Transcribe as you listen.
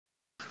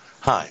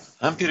Hi,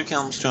 I'm Peter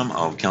Kalmstrom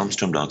of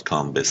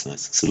kalmstrom.com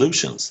Business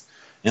Solutions.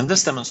 In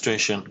this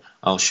demonstration,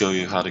 I'll show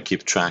you how to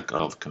keep track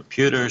of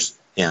computers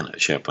in a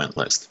SharePoint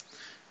list.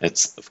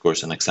 It's, of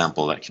course, an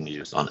example that can be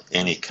used on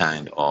any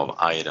kind of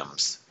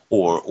items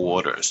or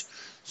orders.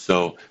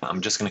 So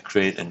I'm just going to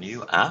create a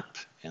new app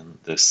in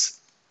this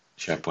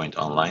SharePoint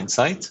online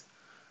site,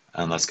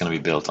 and that's going to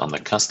be built on the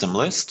custom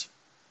list,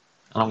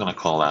 and I'm going to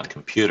call that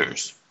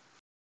computers.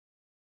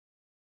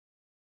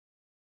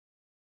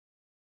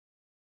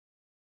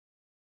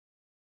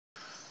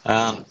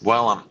 And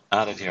while I'm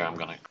at it here, I'm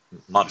going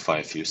to modify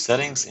a few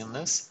settings in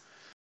this.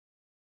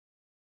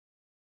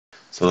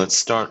 So let's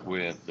start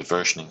with the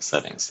versioning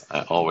settings.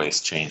 I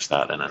always change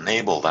that and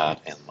enable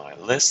that in my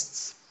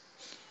lists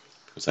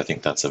because I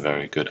think that's a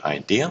very good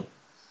idea.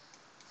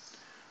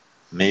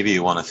 Maybe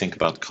you want to think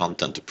about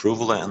content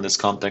approval in this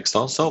context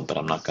also, but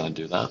I'm not going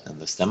to do that in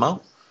this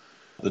demo.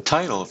 The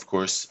title, of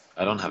course,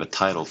 I don't have a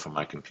title for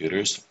my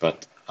computers,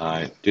 but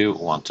I do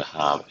want to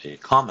have a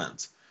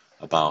comment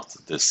about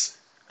this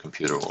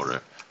computer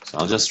order. So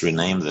I'll just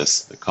rename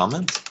this the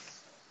comment,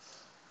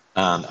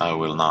 and I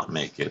will not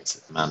make it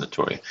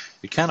mandatory.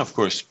 You can, of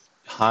course,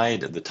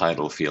 hide the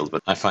title field,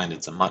 but I find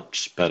it's a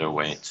much better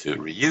way to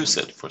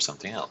reuse it for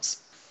something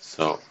else.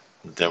 So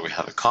there we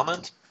have a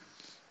comment,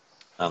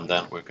 and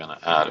then we're going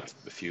to add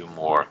a few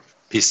more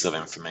pieces of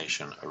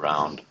information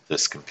around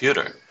this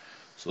computer.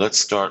 So let's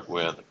start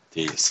with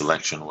the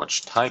selection,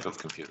 which type of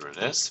computer it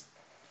is.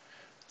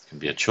 It can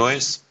be a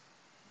choice.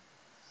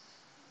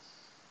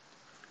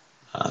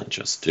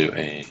 Just do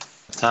a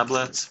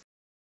tablet,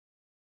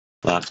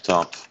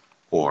 laptop,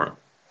 or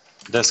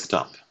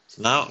desktop.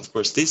 So now, of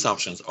course, these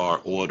options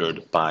are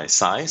ordered by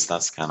size.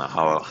 That's kind of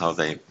how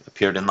they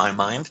appeared in my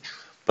mind.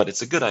 But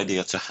it's a good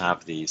idea to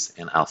have these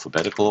in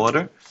alphabetical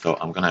order. So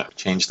I'm going to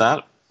change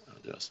that.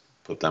 I'll just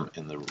put them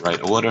in the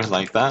right order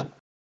like that.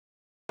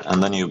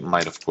 And then you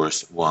might, of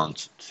course,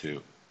 want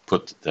to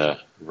put the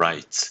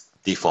right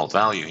default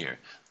value here.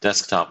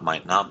 Desktop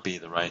might not be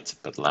the right,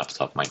 but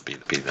laptop might be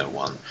the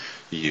one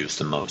you use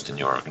the most in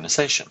your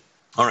organization.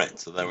 All right,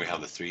 so there we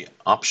have the three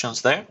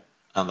options there.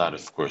 And that,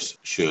 of course,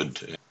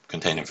 should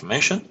contain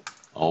information,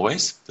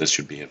 always. This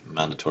should be a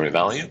mandatory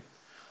value.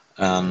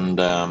 And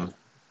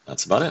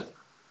that's about it.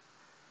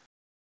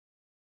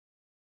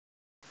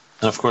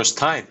 And, of course,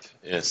 type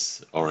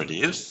is already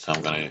used, so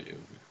I'm going to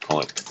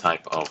call it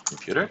type of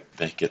computer,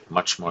 make it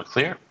much more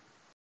clear.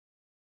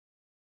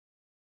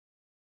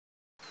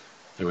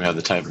 There we have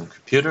the type of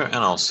computer, and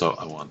also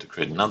I want to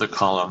create another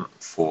column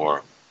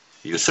for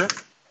user,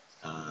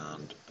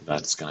 and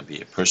that's going to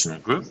be a person or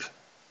group.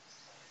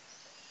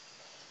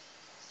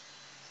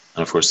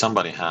 And of course,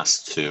 somebody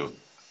has to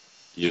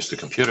use the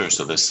computer,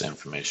 so this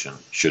information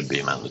should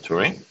be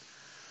mandatory.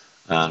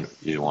 And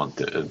you want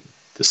the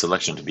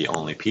selection to be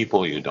only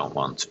people, you don't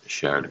want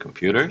shared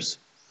computers.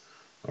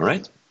 All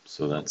right,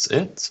 so that's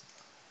it.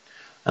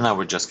 And now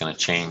we're just going to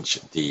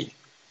change the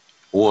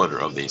order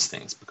of these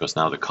things, because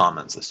now the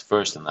comments is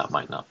first, and that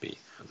might not be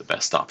the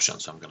best option.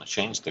 So I'm going to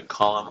change the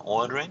column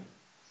ordering,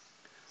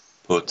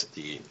 put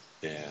the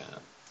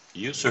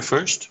user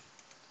first,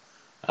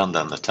 and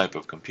then the type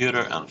of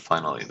computer, and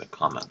finally the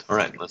comment. All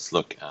right, let's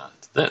look at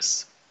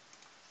this.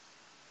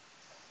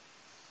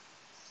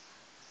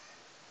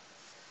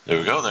 There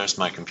we go, there's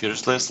my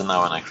computers list, and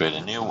now when I create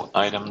a new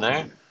item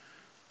there,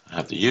 I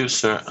have the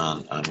user,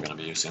 and I'm going to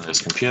be using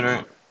this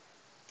computer,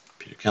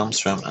 Peter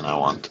Kalmstrom, and I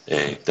want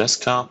a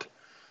desktop,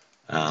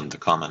 and the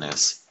comment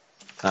is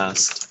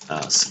fast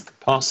as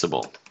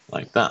possible,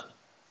 like that.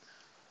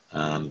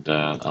 And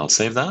I'll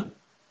save that.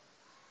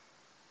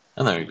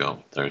 And there you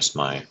go, there's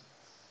my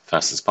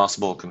fast as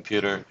possible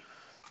computer,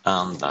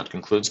 and that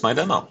concludes my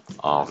demo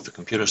of the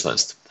computers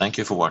list. Thank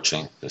you for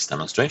watching this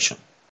demonstration.